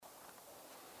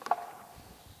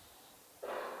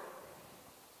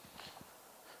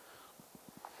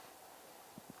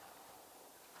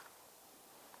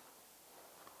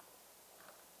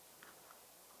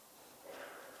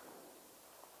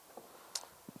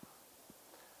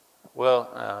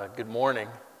Good morning.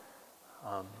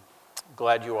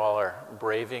 Glad you all are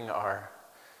braving our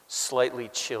slightly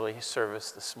chilly service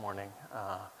this morning.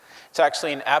 It's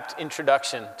actually an apt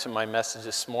introduction to my message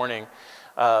this morning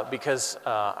because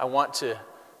I want to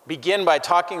begin by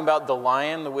talking about The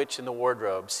Lion, the Witch, and the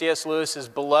Wardrobe, C.S. Lewis's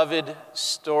beloved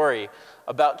story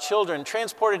about children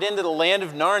transported into the land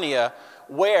of Narnia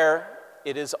where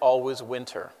it is always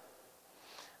winter.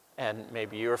 And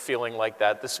maybe you're feeling like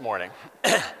that this morning.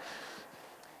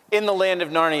 In the land of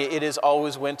Narnia, it is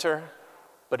always winter,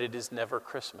 but it is never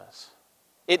Christmas.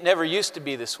 It never used to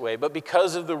be this way, but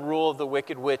because of the rule of the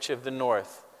Wicked Witch of the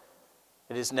North,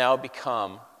 it has now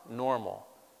become normal.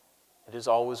 It is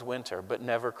always winter, but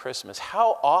never Christmas.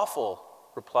 How awful,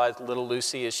 replies little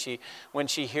Lucy when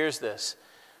she hears this.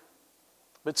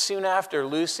 But soon after,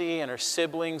 Lucy and her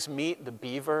siblings meet the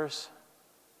beavers,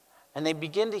 and they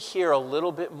begin to hear a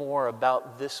little bit more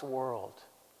about this world.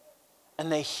 And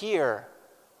they hear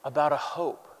about a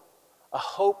hope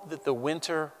that the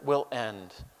winter will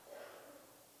end,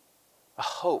 a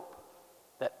hope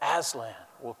that Aslan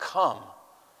will come.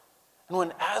 And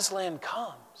when Aslan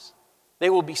comes, they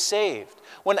will be saved.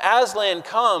 When Aslan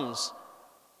comes,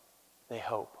 they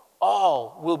hope,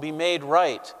 all will be made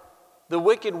right. The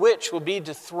wicked witch will be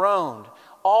dethroned.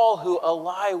 All who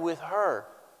ally with her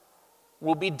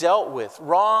will be dealt with.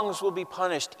 Wrongs will be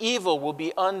punished. Evil will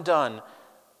be undone.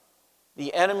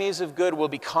 The enemies of good will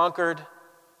be conquered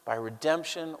by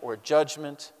redemption or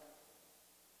judgment.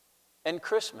 And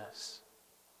Christmas,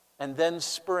 and then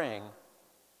spring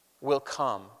will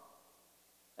come.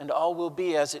 And all will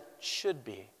be as it should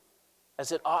be,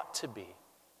 as it ought to be,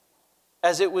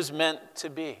 as it was meant to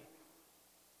be.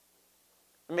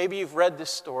 Maybe you've read this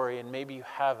story and maybe you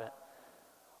haven't.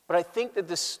 But I think that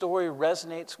this story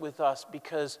resonates with us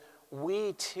because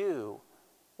we too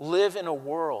live in a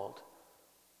world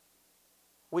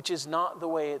which is not the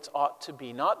way it ought to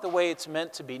be, not the way it's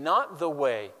meant to be, not the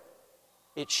way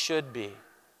it should be.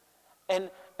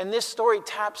 And this story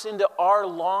taps into our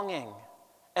longing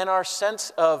and our sense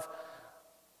of,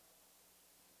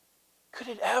 could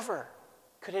it ever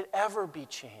be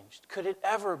changed? Could it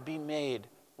ever be made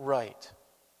right?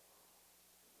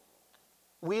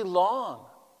 We long,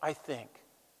 I think,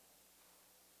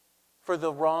 for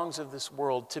the wrongs of this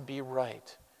world to be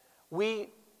right.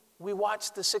 We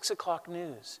watch the 6 o'clock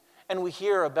news and we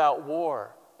hear about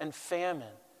war and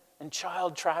famine and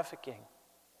child trafficking.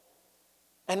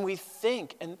 And we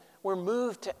think and we're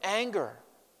moved to anger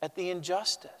at the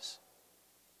injustice.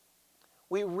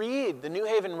 We read the New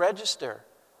Haven Register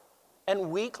and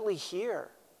weekly hear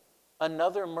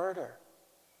another murder,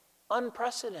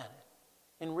 unprecedented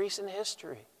in recent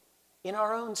history, in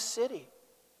our own city.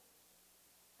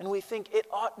 And we think it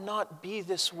ought not be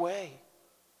this way.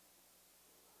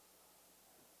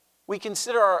 We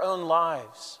consider our own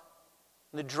lives,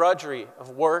 the drudgery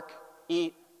of work,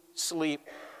 eat, sleep,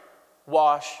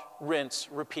 wash, rinse,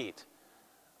 repeat.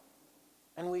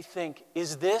 And we think,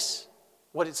 is this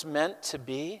what it's meant to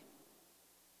be?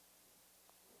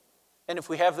 And if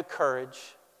we have the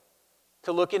courage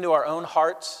to look into our own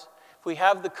hearts, if we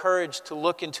have the courage to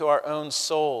look into our own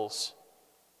souls,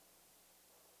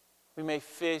 we may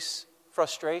face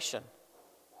frustration,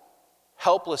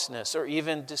 helplessness, or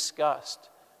even disgust.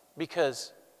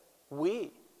 Because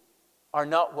we are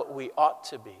not what we ought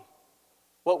to be,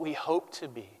 what we hope to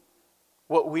be,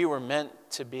 what we were meant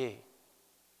to be.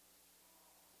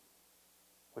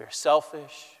 We are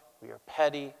selfish, we are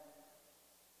petty,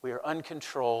 we are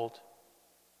uncontrolled.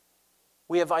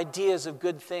 We have ideas of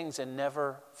good things and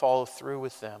never follow through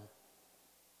with them.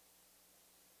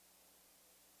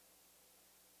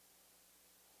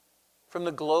 From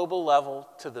the global level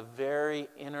to the very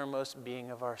innermost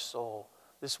being of our soul,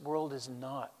 this world is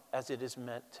not as it is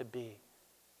meant to be.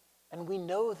 And we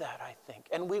know that, I think.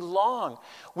 And we long.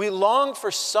 We long for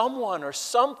someone or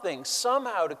something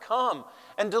somehow to come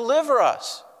and deliver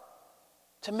us,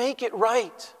 to make it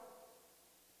right.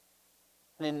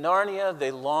 And in Narnia,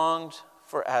 they longed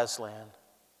for Aslan.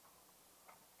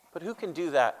 But who can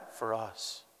do that for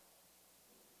us?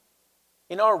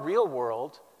 In our real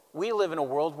world, we live in a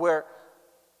world where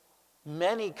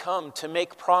many come to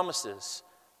make promises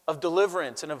of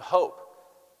deliverance and of hope.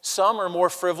 Some are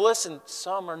more frivolous and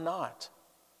some are not.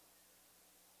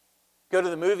 Go to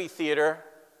the movie theater,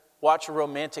 watch a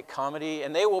romantic comedy,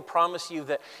 and they will promise you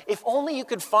that if only you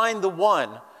could find the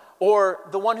one, or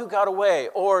the one who got away,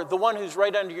 or the one who's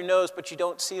right under your nose but you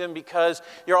don't see them because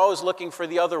you're always looking for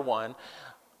the other one.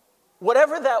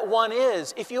 Whatever that one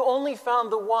is, if you only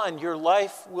found the one, your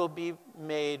life will be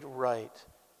made right.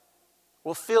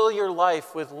 Will fill your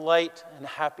life with light and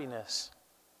happiness.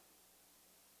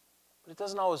 But But it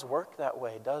doesn't always work that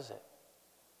way, does it?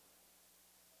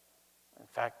 In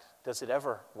fact, does it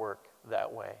ever work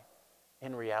that way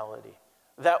in reality?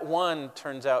 That one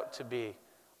turns out to be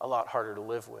a lot harder to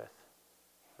live with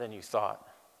than you thought.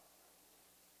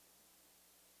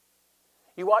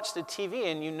 You watch the TV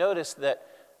and you notice that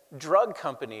drug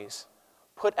companies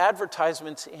put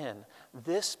advertisements in.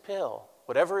 This pill,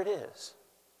 whatever it is,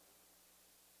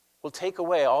 will take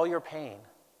away all your pain,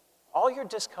 all your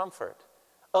discomfort,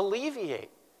 alleviate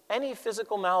any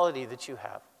physical malady that you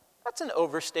have. That's an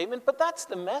overstatement, but that's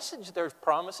the message they're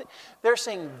promising. They're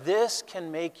saying this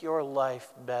can make your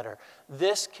life better.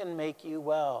 This can make you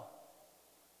well.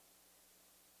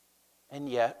 And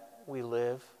yet we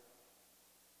live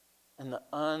in the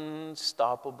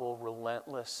unstoppable,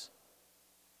 relentless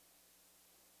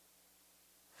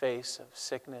face of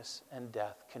sickness and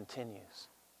death continues.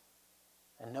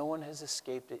 And no one has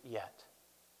escaped it yet.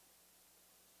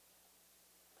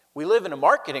 We live in a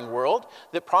marketing world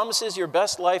that promises your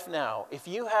best life now. If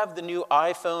you have the new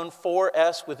iPhone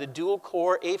 4S with a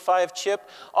dual-core A5 chip,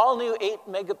 all-new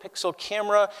 8-megapixel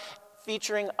camera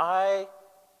featuring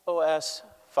iOS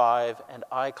 5 and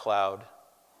iCloud,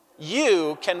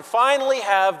 you can finally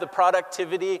have the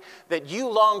productivity that you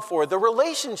long for, the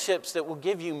relationships that will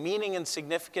give you meaning and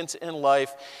significance in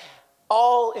life,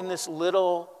 all in this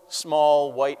little,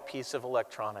 small, white piece of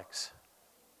electronics.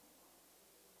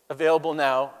 Available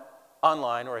now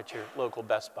online or at your local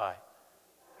Best Buy.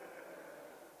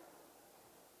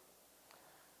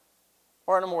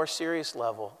 Or on a more serious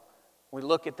level, we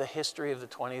look at the history of the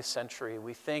 20th century.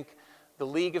 We think the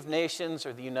League of Nations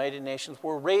or the United Nations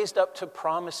were raised up to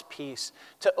promise peace,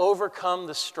 to overcome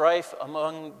the strife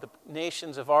among the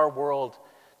nations of our world,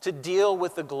 to deal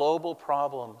with the global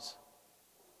problems.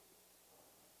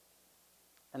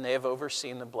 And they have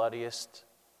overseen the bloodiest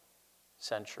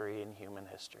century in human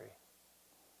history.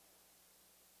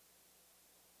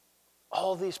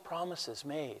 All these promises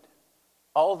made,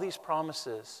 all these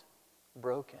promises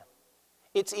broken.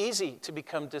 It's easy to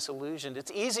become disillusioned.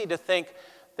 It's easy to think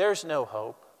there's no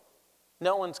hope.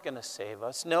 No one's going to save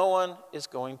us. No one is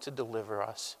going to deliver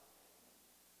us.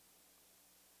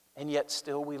 And yet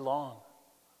still we long.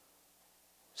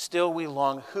 Still we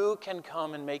long. Who can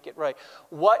come and make it right?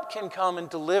 What can come and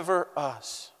deliver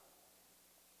us?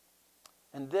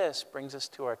 And this brings us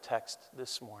to our text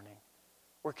this morning.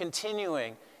 We're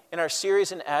continuing in our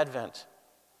series in Advent.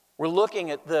 We're looking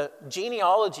at the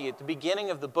genealogy at the beginning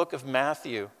of the book of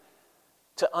Matthew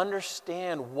to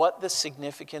understand what the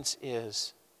significance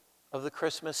is of the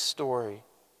Christmas story.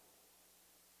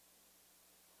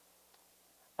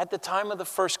 At the time of the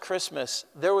first Christmas,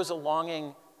 there was a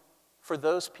longing for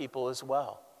those people as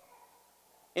well.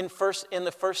 In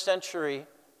the first century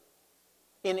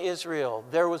in Israel,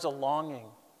 there was a longing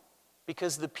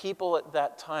because the people at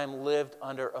that time lived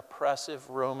under oppressive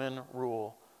Roman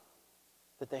rule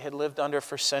that they had lived under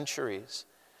for centuries.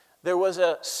 There was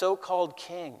a so-called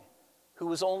king who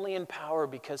was only in power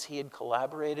because he had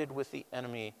collaborated with the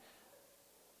enemy.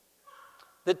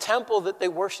 The temple that they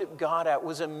worshiped God at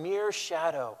was a mere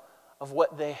shadow of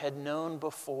what they had known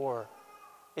before.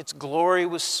 Its glory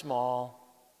was small.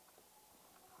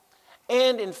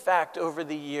 And in fact, over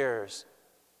the years,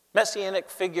 Messianic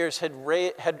figures had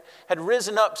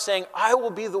risen up saying, I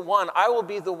will be the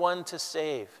one to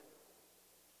save.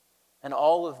 And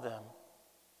all of them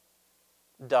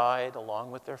died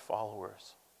along with their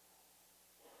followers.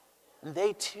 And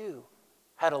they too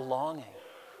had a longing.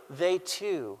 They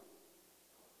too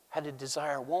had a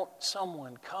desire. Won't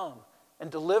someone come and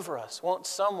deliver us? Won't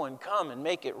someone come and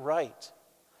make it right?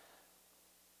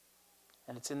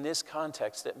 And it's in this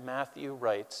context that Matthew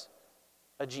writes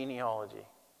a genealogy.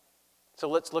 So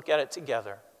let's look at it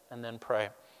together and then pray.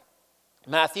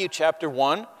 Matthew chapter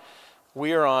 1,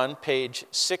 we are on page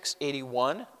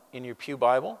 681 in your pew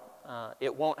Bible.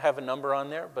 It won't have a number on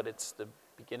there, but it's the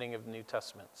beginning of the New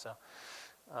Testament. So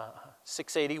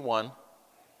 681.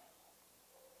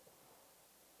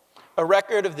 A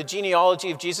record of the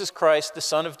genealogy of Jesus Christ, the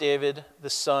son of David,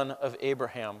 the son of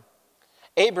Abraham.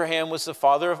 Abraham was the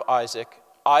father of Isaac,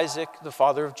 Isaac the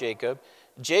father of Jacob,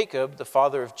 Jacob the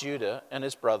father of Judah and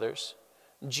his brothers,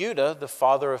 Judah the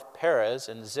father of Perez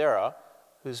and Zerah,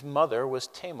 whose mother was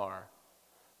Tamar.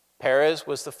 Perez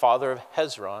was the father of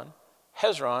Hezron.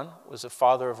 Hezron was the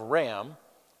father of Ram.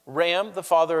 Ram the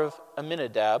father of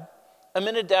Amminadab.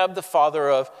 Amminadab the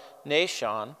father of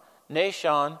Nahshon.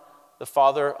 Nahshon the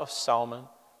father of Salmon.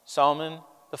 Salmon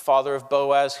the father of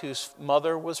Boaz, whose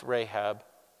mother was Rahab.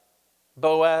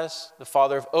 Boaz the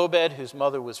father of Obed, whose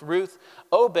mother was Ruth.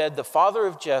 Obed the father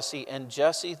of Jesse, and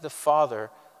Jesse the father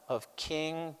of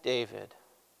King David.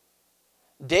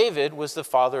 David was the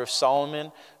father of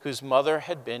Solomon, whose mother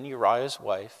had been Uriah's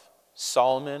wife.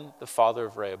 Solomon, the father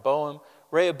of Rehoboam.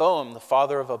 Rehoboam, the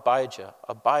father of Abijah.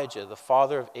 Abijah, the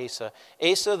father of Asa.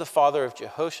 Asa, the father of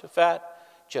Jehoshaphat.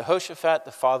 Jehoshaphat,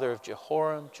 the father of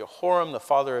Jehoram. Jehoram, the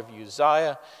father of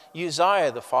Uzziah.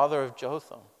 Uzziah, the father of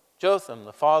Jotham. Jotham,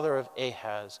 the father of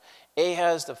Ahaz.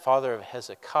 Ahaz, the father of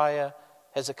Hezekiah.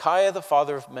 Hezekiah, the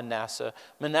father of Manasseh.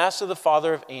 Manasseh, the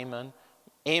father of Amon.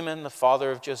 Amon, the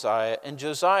father of Josiah. And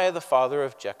Josiah, the father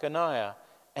of Jeconiah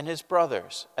and his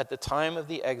brothers at the time of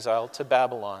the exile to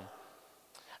Babylon.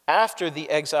 After the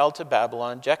exile to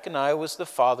Babylon, Jeconiah was the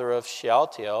father of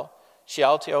Shealtiel.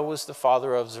 Shealtiel was the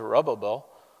father of Zerubbabel.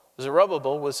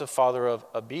 Zerubbabel was the father of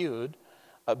Abiud.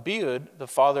 Abiud, the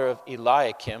father of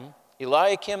Eliakim.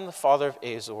 Eliakim, the father of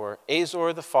Azor.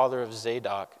 Azor, the father of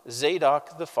Zadok.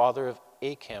 Zadok, the father of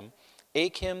Achim.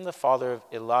 Achim, the father of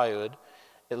Eliud.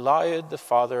 Eliud, the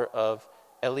father of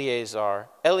Eleazar.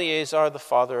 Eleazar, the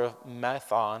father of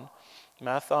Matthan.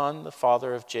 Matthan, the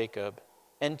father of Jacob.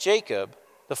 And Jacob,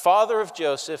 the father of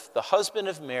Joseph, the husband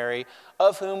of Mary,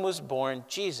 of whom was born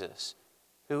Jesus,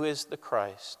 who is the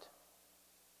Christ.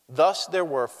 Thus there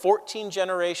were 14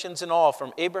 generations in all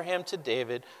from Abraham to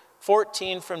David,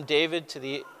 14 from David to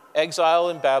the exile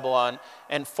in Babylon,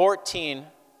 and 14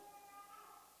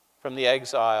 from the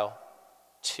exile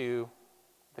to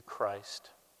the Christ.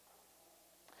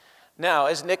 Now,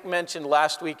 as Nick mentioned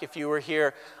last week, if you were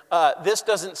here, this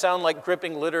doesn't sound like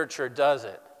gripping literature, does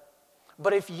it?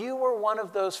 But if you were one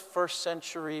of those first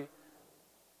century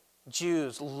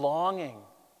Jews longing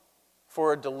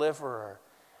for a deliverer,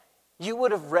 you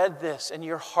would have read this and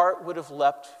your heart would have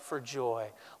leapt for joy.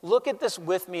 Look at this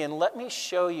with me and let me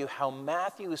show you how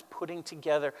Matthew is putting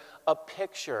together a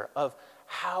picture of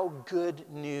how good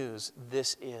news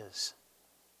this is.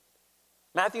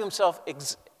 Matthew himself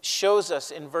shows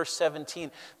us in verse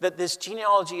 17 that this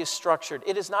genealogy is structured.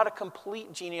 It is not a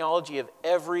complete genealogy of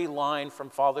every line from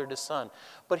father to son,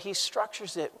 but he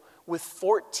structures it with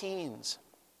 14s,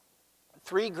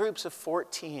 3 groups of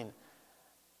 14.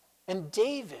 And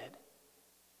David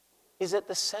is at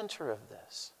the center of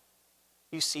this.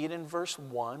 You see it in verse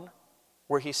 1,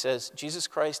 where he says Jesus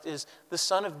Christ is the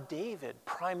son of David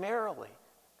primarily,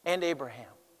 and Abraham.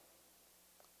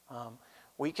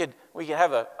 We could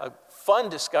have a fun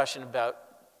discussion about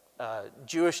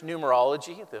Jewish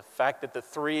numerology, the fact that the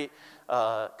 3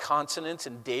 consonants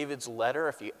in David's letter,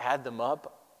 if you add them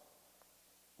up,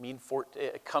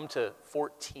 come to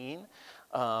 14.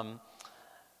 But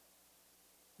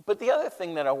the other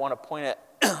thing that I want to point at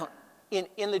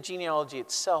in the genealogy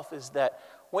itself is that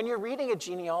when you're reading a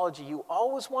genealogy, you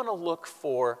always want to look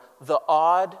for the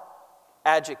odd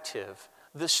adjective,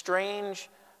 the strange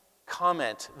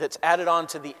comment that's added on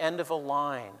to the end of a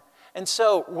line. And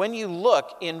so when you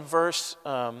look in verse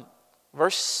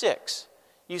 6,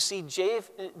 you see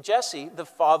Jesse, the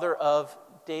father of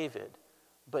David.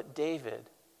 But David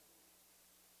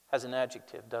has an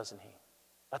adjective, doesn't he?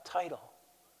 A title.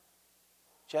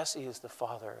 Jesse is the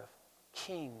father of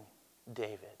King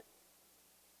David.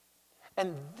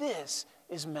 And this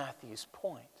is Matthew's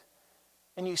point.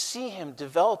 And you see him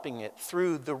developing it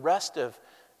through the rest of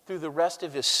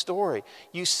his story.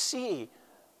 You see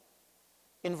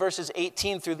in verses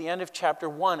 18 through the end of chapter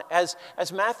 1, as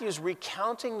Matthew's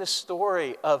recounting the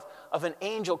story of an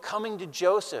angel coming to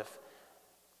Joseph,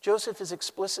 Joseph is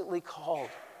explicitly called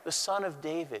the son of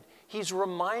David. He's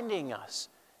reminding us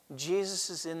Jesus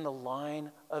is in the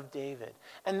line of David.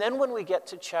 And then when we get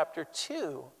to chapter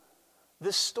 2,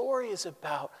 the story is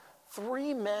about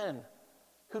 3 men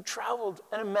who traveled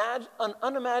an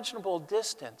unimaginable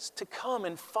distance to come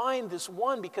and find this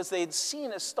one because they had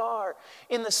seen a star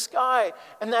in the sky,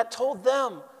 and that told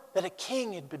them that a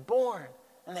king had been born,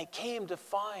 and they came to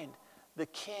find the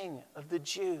King of the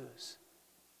Jews.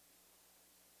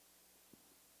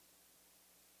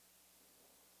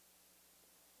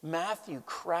 Matthew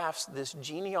crafts this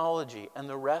genealogy and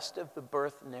the rest of the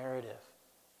birth narrative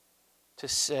to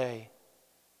say,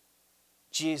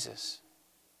 Jesus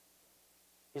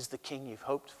is the king you've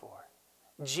hoped for.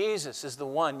 Jesus is the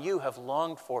one you have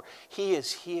longed for. He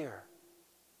is here.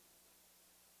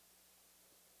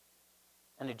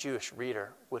 And a Jewish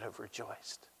reader would have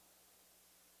rejoiced.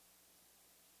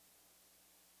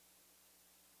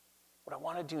 What I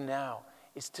want to do now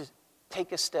is to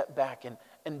take a step back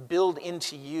and build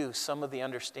into you some of the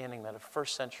understanding that a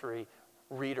first century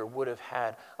reader would have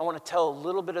had. I want to tell a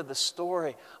little bit of the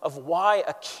story of why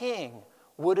a king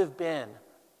would have been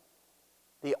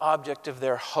the object of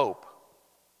their hope.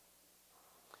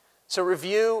 So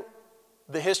review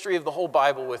the history of the whole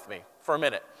Bible with me for a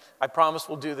minute. I promise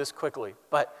we'll do this quickly.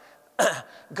 But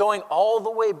going all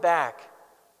the way back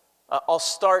I'll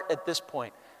start at this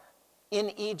point.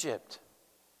 In Egypt,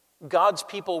 God's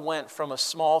people went from a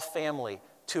small family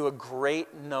to a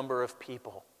great number of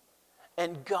people.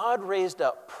 And God raised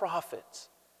up prophets.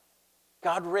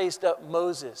 God raised up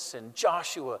Moses and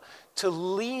Joshua to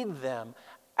lead them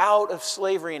out of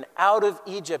slavery and out of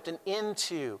Egypt and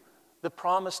into the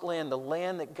promised land, the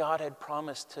land that God had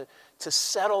promised to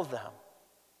settle them,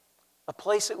 a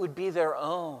place that would be their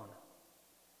own.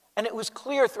 And it was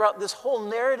clear throughout this whole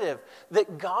narrative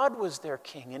that God was their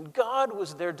king and God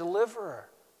was their deliverer.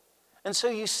 And so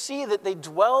you see that they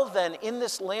dwell then in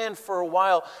this land for a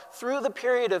while through the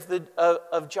period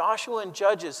of Joshua and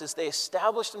Judges as they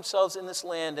establish themselves in this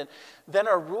land and then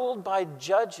are ruled by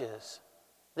judges,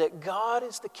 that God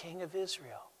is the king of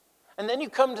Israel. And then you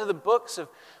come to the books of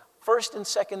 1st and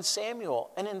 2nd Samuel.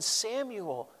 And in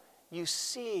Samuel, you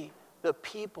see the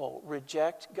people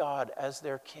reject God as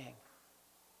their king.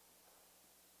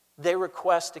 They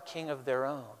request a king of their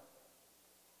own.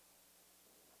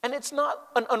 And it's not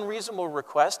an unreasonable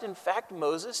request. In fact,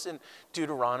 Moses in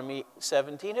Deuteronomy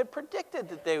 17 had predicted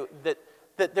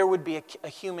that there would be a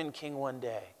human king one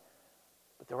day.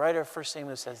 But the writer of 1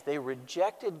 Samuel says they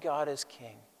rejected God as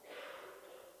king.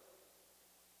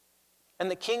 And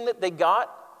the king that they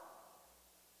got,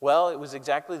 well, it was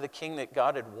exactly the king that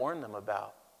God had warned them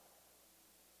about.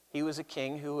 He was a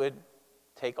king who would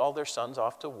take all their sons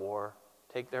off to war,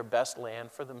 take their best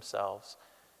land for themselves,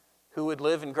 who would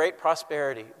live in great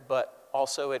prosperity, but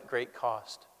also at great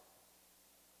cost.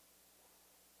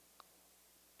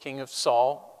 King of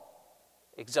Saul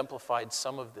exemplified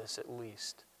some of this at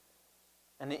least.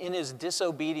 And in his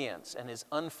disobedience and his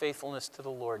unfaithfulness to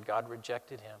the Lord, God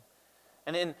rejected him.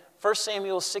 And in 1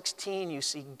 Samuel 16, you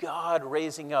see God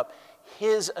raising up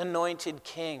his anointed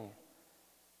king.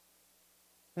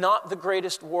 Not the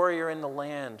greatest warrior in the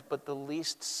land, but the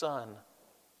least son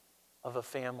of a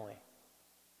family.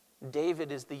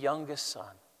 David is the youngest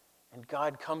son, and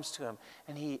God comes to him,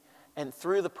 and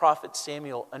through the prophet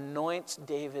Samuel anoints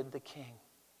David the king.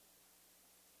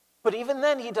 But even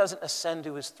then, he doesn't ascend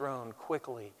to his throne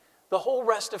quickly. The whole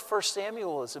rest of 1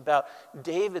 Samuel is about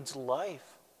David's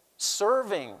life,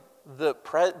 serving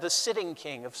the sitting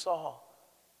king of Saul.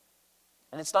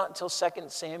 And it's not until 2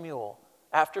 Samuel,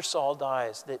 after Saul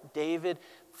dies, that David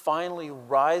finally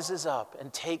rises up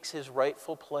and takes his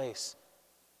rightful place.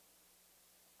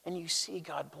 And you see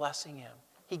God blessing him.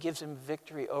 He gives him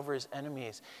victory over his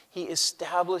enemies. He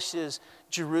establishes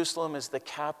Jerusalem as the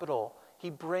capital. He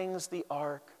brings the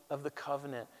Ark of the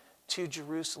Covenant to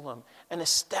Jerusalem and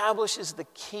establishes the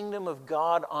kingdom of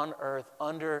God on earth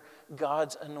under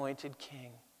God's anointed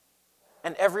king.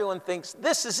 And everyone thinks,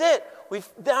 this is it. We've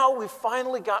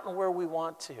finally gotten where we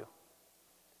want to.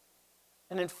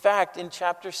 And in fact, in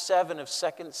chapter 7 of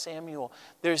 2 Samuel,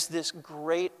 there's this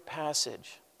great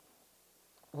passage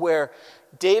where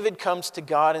David comes to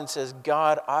God and says,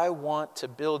 God, I want to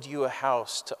build you a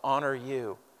house to honor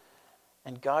you.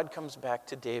 And God comes back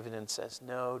to David and says,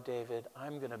 no, David,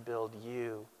 I'm going to build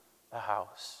you a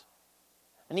house.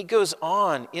 And he goes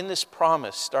on in this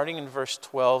promise, starting in verse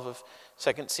 12 of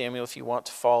 2 Samuel. If you want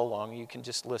to follow along, you can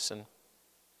just listen.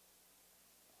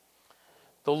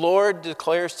 The Lord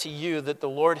declares to you that the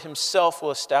Lord himself will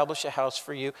establish a house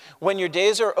for you. When your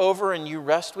days are over and you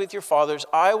rest with your fathers,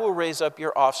 I will raise up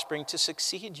your offspring to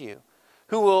succeed you,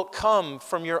 who will come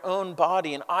from your own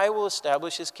body, and I will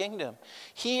establish his kingdom.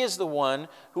 He is the one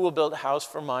who will build a house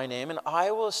for my name, and I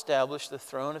will establish the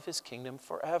throne of his kingdom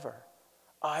forever.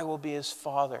 I will be his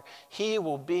father. He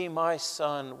will be my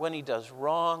son. When he does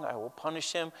wrong, I will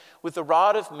punish him with the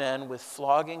rod of men, with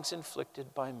floggings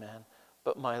inflicted by men.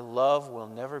 But my love will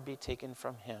never be taken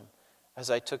from him,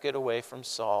 as I took it away from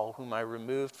Saul, whom I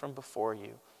removed from before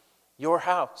you. Your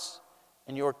house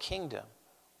and your kingdom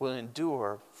will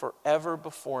endure forever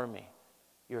before me.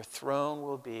 Your throne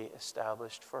will be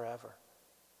established forever.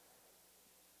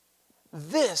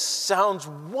 This sounds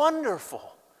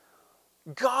wonderful.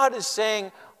 God is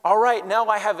saying, all right, now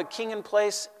I have a king in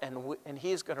place, and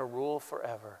he's going to rule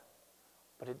forever.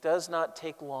 But it does not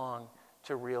take long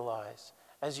to realize,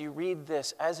 as you read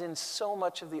this, as in so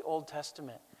much of the Old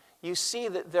Testament, you see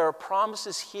that there are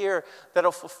promises here that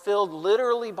are fulfilled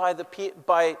literally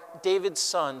by David's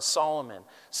son, Solomon.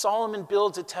 Solomon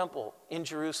builds a temple in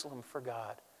Jerusalem for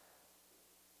God.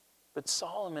 But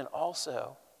Solomon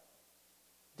also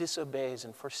disobeys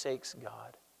and forsakes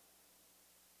God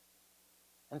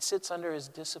and sits under his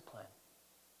discipline.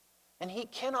 And he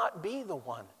cannot be the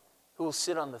one who will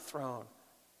sit on the throne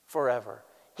forever.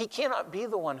 He cannot be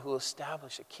the one who will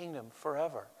establish a kingdom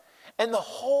forever. And the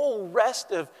whole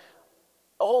rest of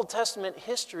Old Testament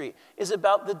history is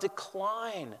about the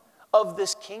decline of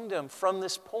this kingdom from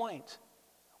this point,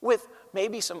 with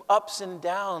maybe some ups and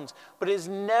downs, but is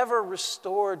never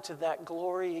restored to that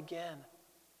glory again.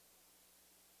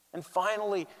 And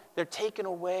finally, they're taken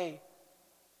away.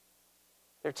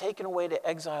 They're taken away to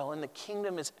exile, and the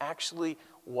kingdom is actually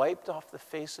wiped off the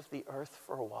face of the earth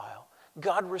for a while.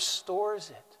 God restores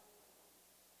it.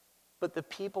 But the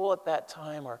people at that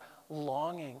time are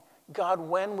longing. God,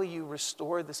 when will you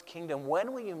restore this kingdom?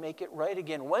 When will you make it right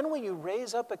again? When will you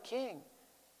raise up a king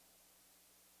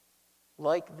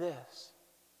like this?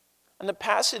 And the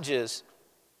passages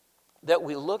that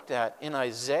we looked at in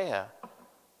Isaiah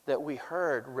that we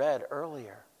heard read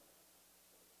earlier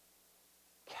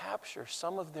capture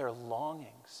some of their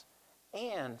longings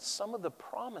and some of the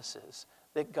promises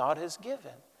that God has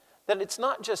given. That it's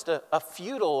not just a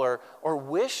futile or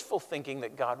wishful thinking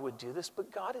that God would do this,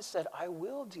 but God has said, I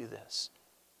will do this.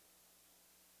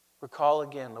 Recall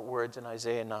again the words in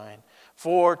Isaiah 9.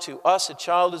 For to us a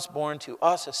child is born, to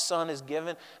us a son is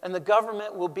given, and the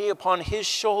government will be upon his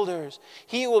shoulders.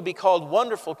 He will be called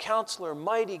Wonderful Counselor,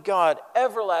 Mighty God,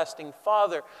 Everlasting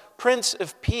Father, Prince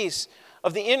of Peace.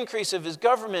 Of the increase of his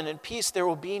government and peace there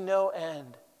will be no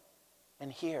end.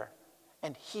 And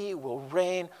he will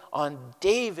reign on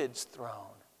David's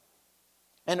throne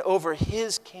and over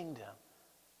his kingdom,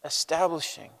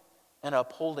 establishing and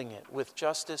upholding it with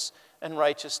justice and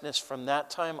righteousness from that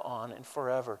time on and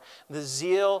forever. The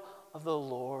zeal of the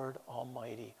Lord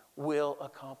Almighty will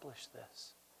accomplish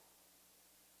this.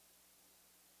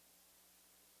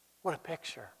 What a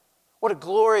picture. What a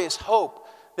glorious hope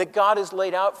that God has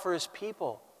laid out for his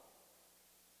people.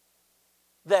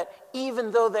 That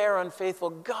even though they are unfaithful,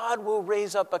 God will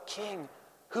raise up a king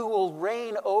who will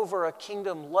reign over a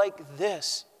kingdom like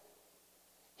this.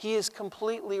 He is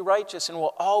completely righteous and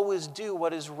will always do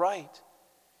what is right.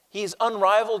 He is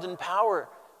unrivaled in power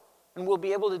and will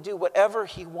be able to do whatever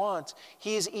he wants.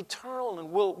 He is eternal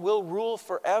and will rule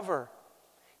forever.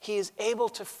 He is able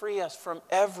to free us from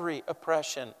every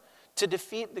oppression, to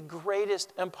defeat the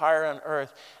greatest empire on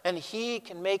earth, and he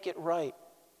can make it right.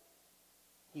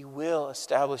 He will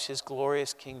establish his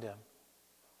glorious kingdom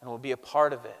and will be a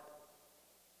part of it.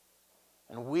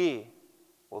 And we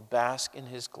will bask in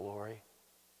his glory.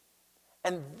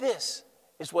 And this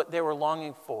is what they were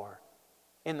longing for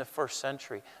in the first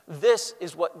century. This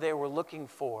is what they were looking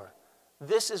for.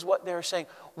 This is what they're saying.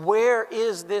 Where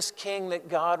is this king that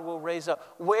God will raise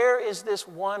up? Where is this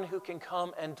one who can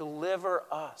come and deliver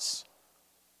us?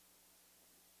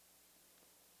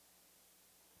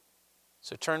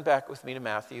 So turn back with me to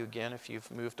Matthew again if you've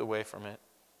moved away from it.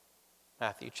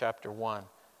 Matthew chapter 1.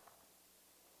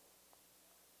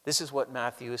 This is what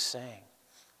Matthew is saying.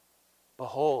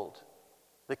 Behold,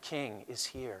 the king is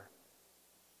here.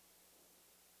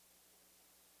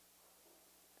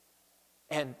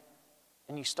 And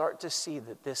you start to see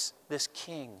that this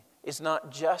king is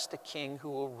not just a king who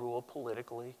will rule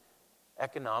politically,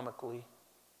 economically,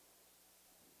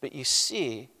 but you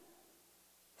see,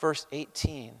 verse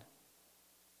 18.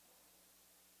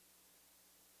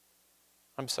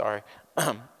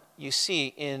 You see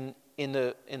in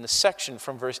the section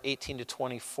from verse 18 to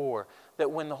 24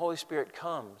 that when the Holy Spirit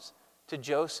comes to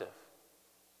Joseph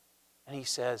and he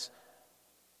says,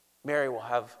 Mary will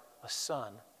have a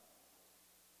son,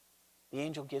 the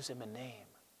angel gives him a name.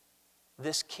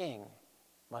 This king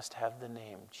must have the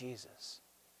name Jesus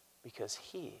because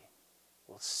he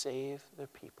will save the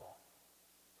people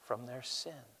from their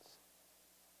sins.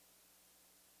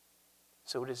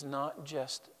 So it is not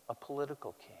just a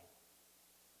political king,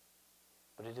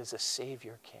 but it is a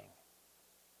Savior king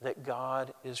that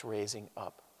God is raising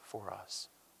up for us.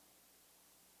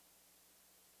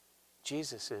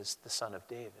 Jesus is the Son of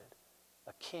David,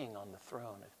 a king on the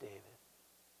throne of David.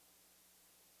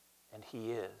 And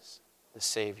he is the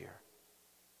Savior.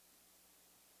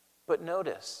 But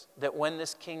notice that when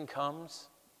this king comes,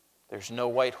 there's no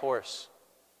white horse.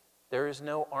 There is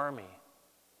no army.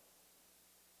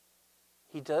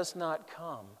 He does not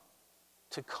come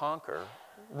to conquer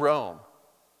Rome.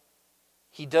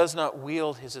 He does not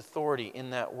wield his authority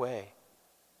in that way.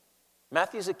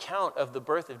 Matthew's account of the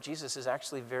birth of Jesus is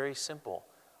actually very simple.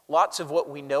 Lots of what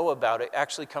we know about it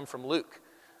actually come from Luke.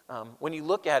 When you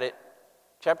look at it,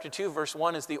 chapter 2, verse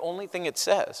 1 is the only thing it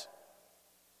says.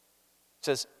 It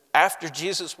says, after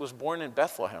Jesus was born in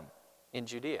Bethlehem in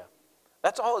Judea.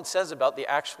 That's all it says about the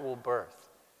actual birth.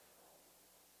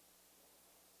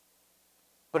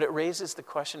 But it raises the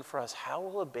question for us, how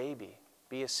will a baby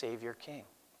be a Savior king?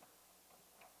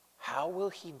 How will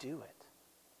he do it?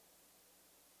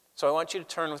 So I want you to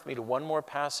turn with me to one more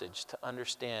passage to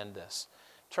understand this.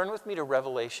 Turn with me to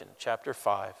Revelation chapter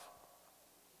 5.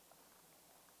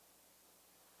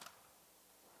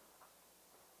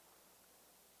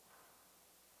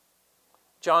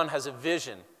 John has a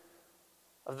vision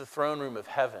of the throne room of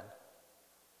heaven.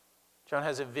 John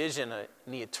has a vision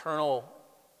in the eternal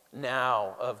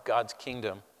now of God's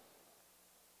kingdom.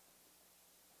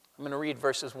 I'm going to read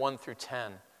verses 1 through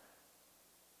 10.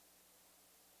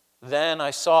 Then I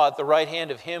saw at the right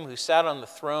hand of him who sat on the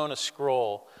throne a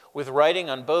scroll with writing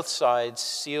on both sides,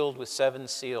 sealed with 7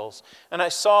 seals. And I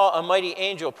saw a mighty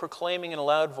angel proclaiming in a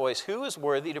loud voice, "Who is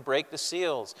worthy to break the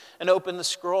seals and open the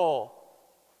scroll?"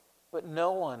 But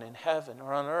no one in heaven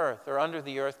or on earth or under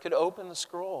the earth could open the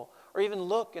scroll or even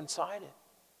look inside it.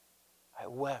 I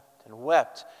wept and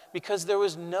wept because there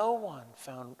was no one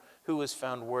who was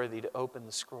found worthy to open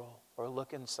the scroll or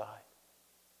look inside.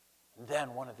 And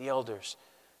then one of the elders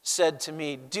said to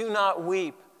me, "Do not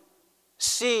weep.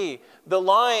 See, the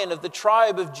Lion of the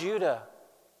tribe of Judah,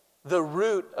 the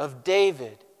Root of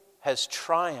David, has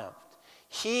triumphed.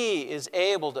 He is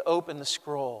able to open the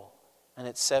scroll and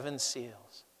its 7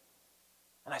 seals."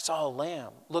 And I saw a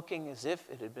lamb looking as if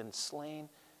it had been slain,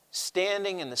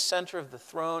 standing in the center of the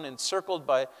throne, encircled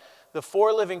by the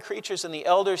 4 living creatures and the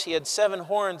elders. He had 7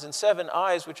 horns and 7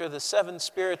 eyes, which are the 7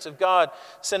 spirits of God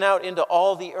sent out into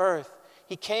all the earth.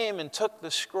 He came and took the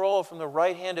scroll from the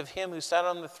right hand of him who sat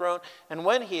on the throne. And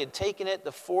when he had taken it,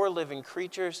 the 4 living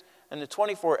creatures and the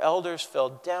 24 elders fell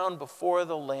down before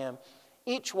the Lamb.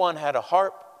 Each one had a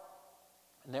harp,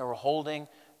 and they were holding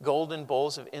golden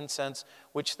bowls of incense,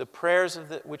 which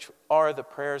are the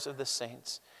prayers of the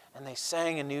saints. And they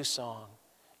sang a new song.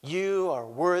 "You are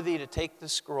worthy to take the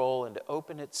scroll and to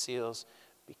open its seals,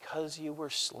 because you were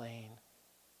slain.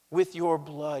 With your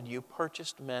blood you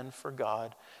purchased men for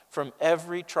God from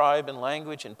every tribe and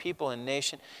language and people and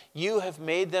nation. You have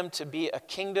made them to be a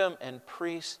kingdom and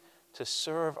priests to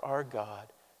serve our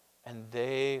God, and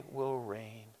they will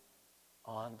reign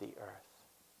on the earth."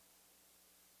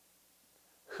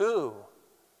 Who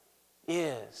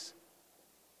is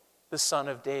the Son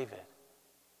of David,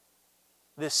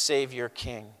 this Savior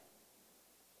King?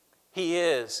 He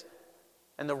is,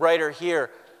 and the writer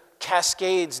here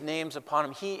cascades names upon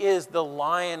him. He is the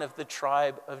Lion of the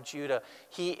tribe of Judah.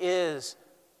 He is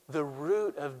the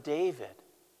Root of David.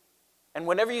 And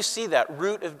whenever you see that,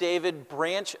 Root of David,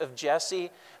 branch of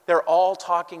Jesse, they're all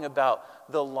talking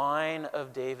about the line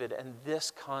of David and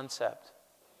this concept.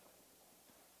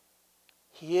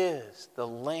 He is the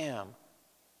Lamb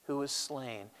who was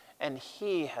slain, and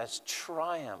he has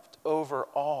triumphed over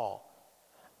all.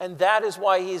 And that is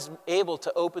why he's able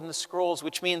to open the scrolls,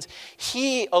 which means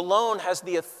he alone has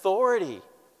the authority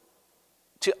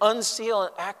to unseal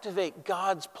and activate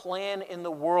God's plan in the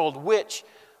world, which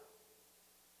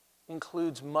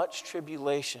includes much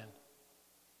tribulation,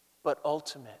 but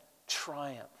ultimate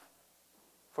triumph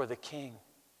for the King.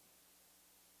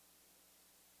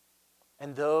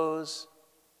 And those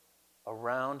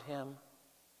around him,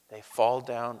 they fall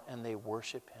down and they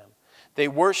worship him. They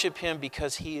worship him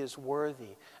because he is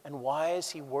worthy. And why is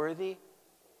he worthy?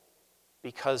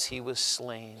 Because he was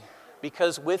slain.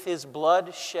 Because with his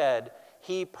blood shed,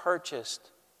 he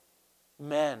purchased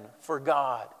men for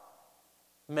God.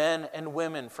 Men and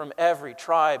women from every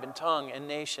tribe and tongue and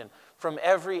nation, from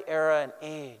every era and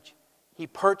age. He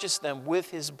purchased them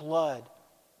with his blood.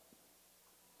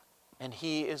 And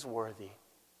he is worthy.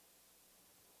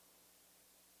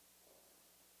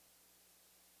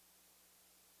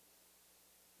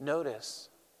 Notice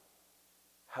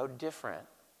how different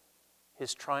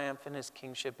his triumph and his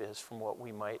kingship is from what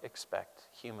we might expect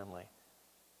humanly.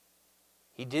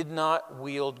 He did not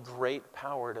wield great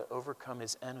power to overcome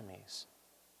his enemies,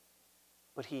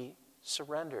 but he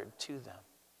surrendered to them.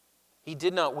 He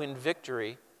did not win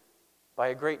victory by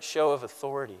a great show of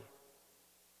authority,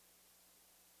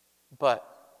 but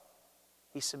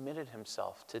he submitted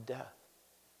himself to death.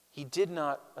 He did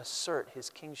not assert his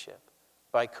kingship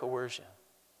by coercion,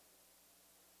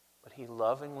 but he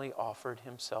lovingly offered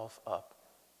himself up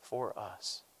for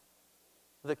us.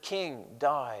 The King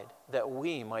died that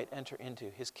we might enter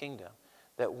into his kingdom,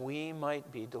 that we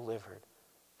might be delivered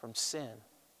from sin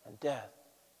and death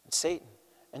and Satan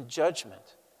and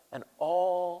judgment and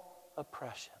all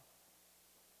oppression,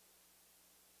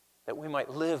 that we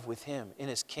might live with him in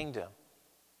his kingdom.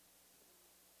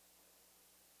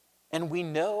 And we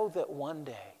know that one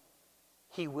day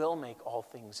he will make all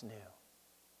things new.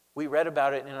 We read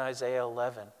about it in Isaiah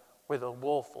 11, where the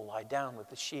wolf will lie down with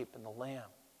the sheep and the lamb.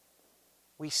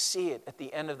 We see it at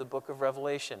the end of the book of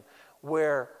Revelation,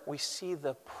 where we see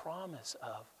the promise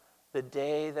of the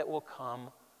day that will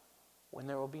come when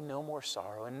there will be no more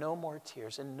sorrow and no more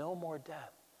tears and no more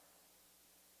death.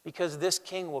 Because this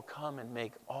King will come and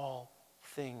make all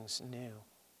things new.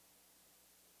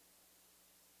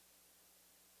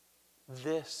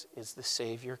 This is the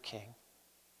Savior King.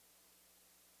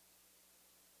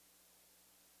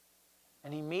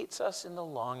 And he meets us in the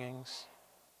longings,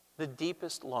 the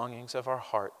deepest longings of our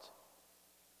heart.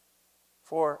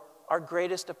 For our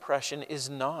greatest oppression is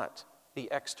not the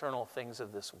external things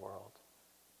of this world,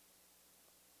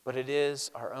 but it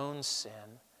is our own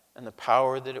sin and the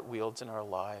power that it wields in our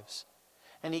lives.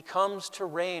 And he comes to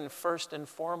reign first and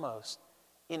foremost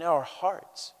in our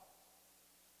hearts.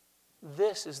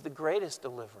 This is the greatest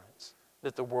deliverance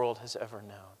that the world has ever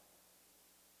known.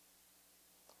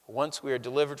 Once we are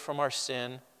delivered from our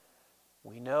sin,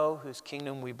 we know whose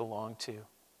kingdom we belong to,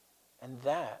 and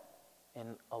that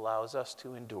allows us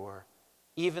to endure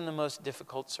even the most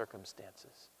difficult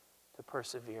circumstances, to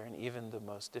persevere in even the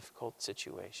most difficult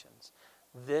situations.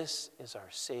 This is our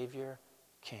Savior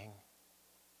King.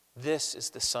 This is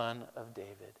the Son of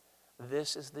David.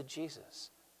 This is the Jesus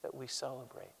that we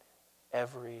celebrate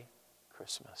every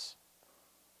Christmas.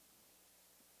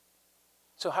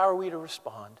 So how are we to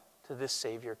respond to this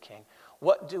Savior King?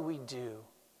 What do we do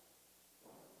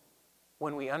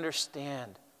when we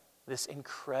understand this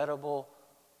incredible,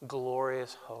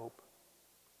 glorious hope?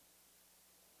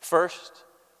 First,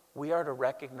 we are to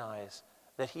recognize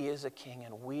that he is a king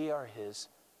and we are his.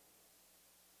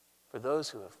 For those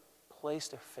who have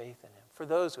placed their faith in him, for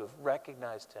those who have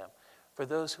recognized him, for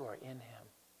those who are in him.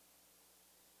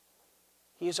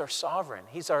 He is our sovereign,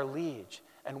 he's our liege,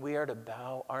 and we are to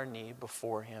bow our knee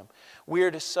before him. We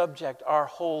are to subject our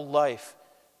whole life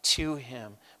to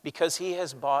him because he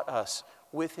has bought us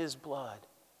with his blood.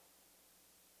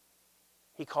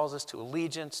 He calls us to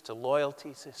allegiance, to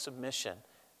loyalty, to submission,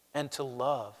 and to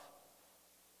love.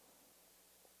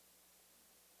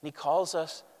 And he calls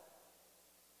us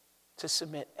to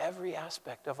submit every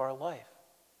aspect of our life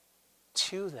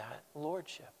to that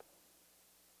lordship.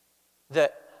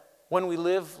 That when we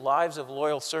live lives of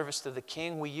loyal service to the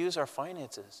king, we use our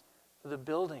finances for the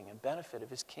building and benefit of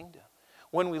his kingdom.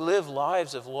 When we live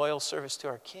lives of loyal service to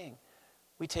our king,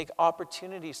 we take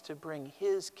opportunities to bring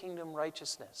his kingdom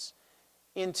righteousness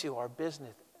into our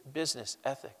business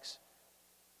ethics,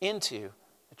 into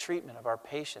the treatment of our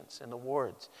patients in the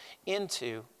wards,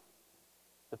 into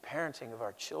the parenting of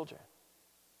our children.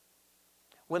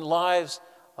 When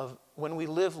we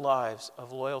live lives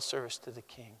of loyal service to the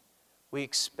king, we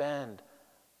expend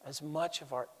as much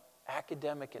of our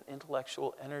academic and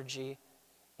intellectual energy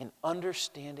in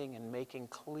understanding and making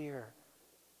clear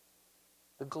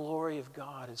the glory of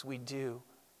God as we do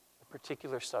the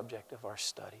particular subject of our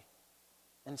study,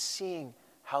 and seeing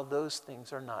how those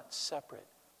things are not separate,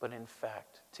 but in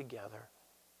fact together.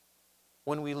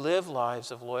 When we live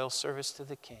lives of loyal service to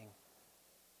the king,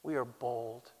 we are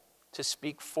bold to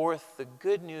speak forth the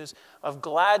good news of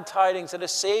glad tidings that a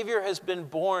Savior has been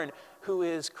born, who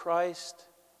is Christ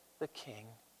the King.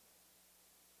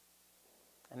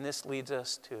 And this leads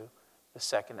us to the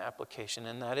second application,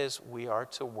 and that is we are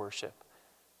to worship.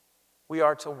 We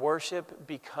are to worship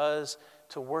because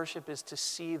to worship is to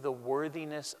see the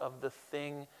worthiness of the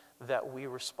thing that we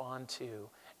respond to.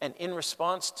 And in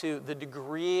response to the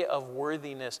degree of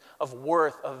worthiness, of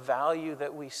worth, of value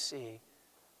that we see,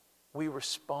 we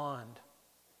respond.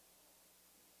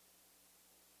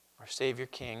 Our Savior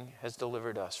King has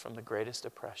delivered us from the greatest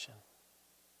oppression.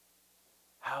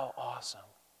 How awesome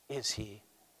is he?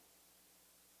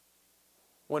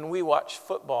 When we watch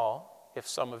football, if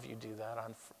some of you do that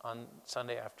on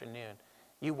Sunday afternoon,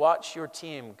 you watch your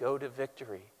team go to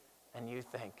victory and you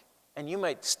think, and you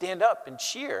might stand up and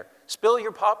cheer, spill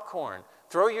your popcorn,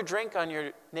 throw your drink on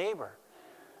your neighbor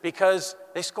because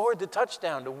they scored the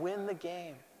touchdown to win the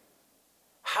game.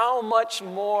 How much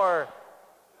more,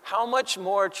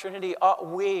 Trinity, ought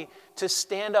we to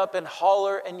stand up and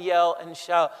holler and yell and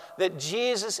shout that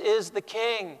Jesus is the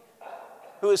King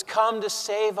who has come to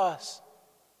save us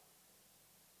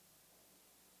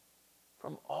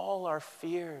from all our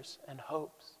fears and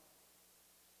hopes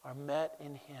are met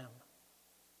in him.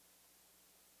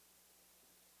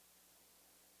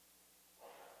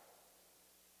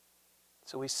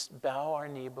 So we bow our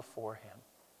knee before him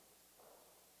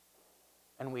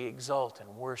and we exalt and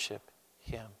worship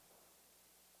him.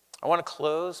 I want to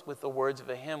close with the words of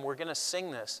a hymn. We're going to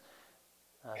sing this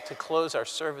to close our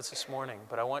service this morning,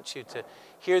 but I want you to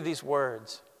hear these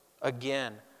words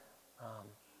again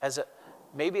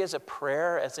maybe as a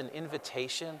prayer, as an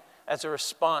invitation, as a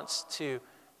response to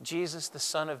Jesus, the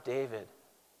Son of David,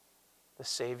 the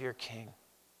Savior King.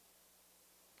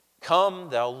 Come,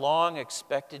 thou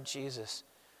long-expected Jesus,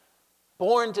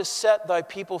 born to set thy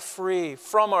people free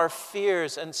from our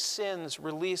fears and sins,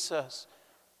 release us.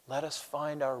 Let us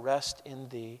find our rest in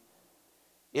thee.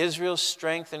 Israel's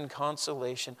strength and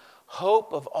consolation,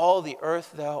 hope of all the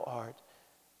earth thou art,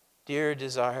 dear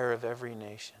desire of every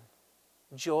nation.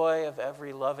 joy of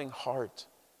every loving heart.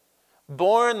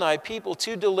 Born thy people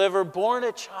to deliver, born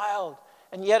a child,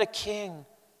 and yet a king,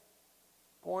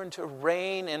 born to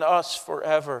reign in us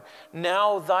forever.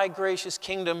 Now thy gracious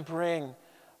kingdom bring,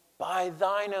 by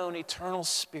thine own eternal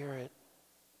Spirit,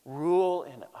 rule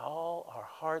in all our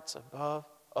hearts above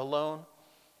alone,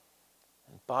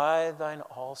 and by thine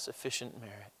all-sufficient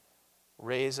merit,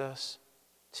 raise us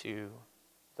to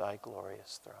thy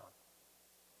glorious throne.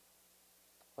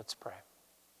 Let's pray.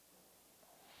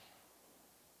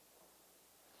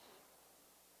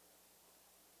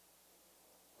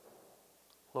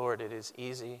 Lord, it is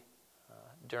easy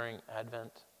during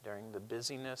Advent, during the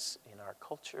busyness in our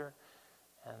culture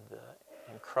and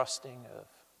the encrusting of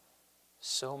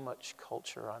so much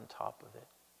culture on top of it,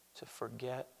 to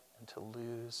forget and to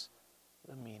lose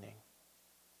the meaning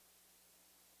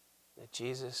that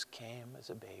Jesus came as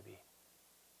a baby.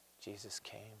 Jesus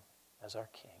came as our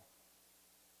King,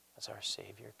 as our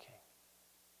Savior King.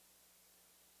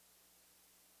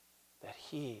 That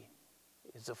he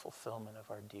is the fulfillment of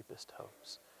our deepest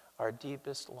hopes, our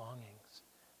deepest longings,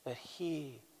 that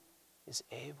he is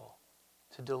able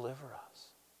to deliver us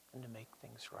and to make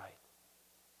things right,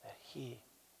 that he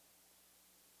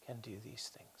can do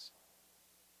these things.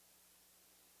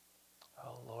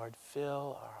 Oh Lord,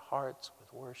 fill our hearts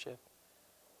with worship,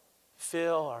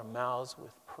 fill our mouths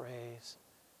with praise,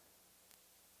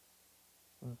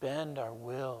 bend our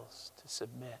wills to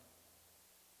submit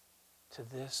to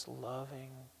this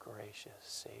loving, gracious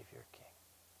Savior King.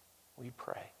 We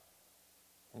pray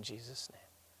in Jesus'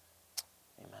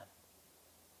 name. Amen.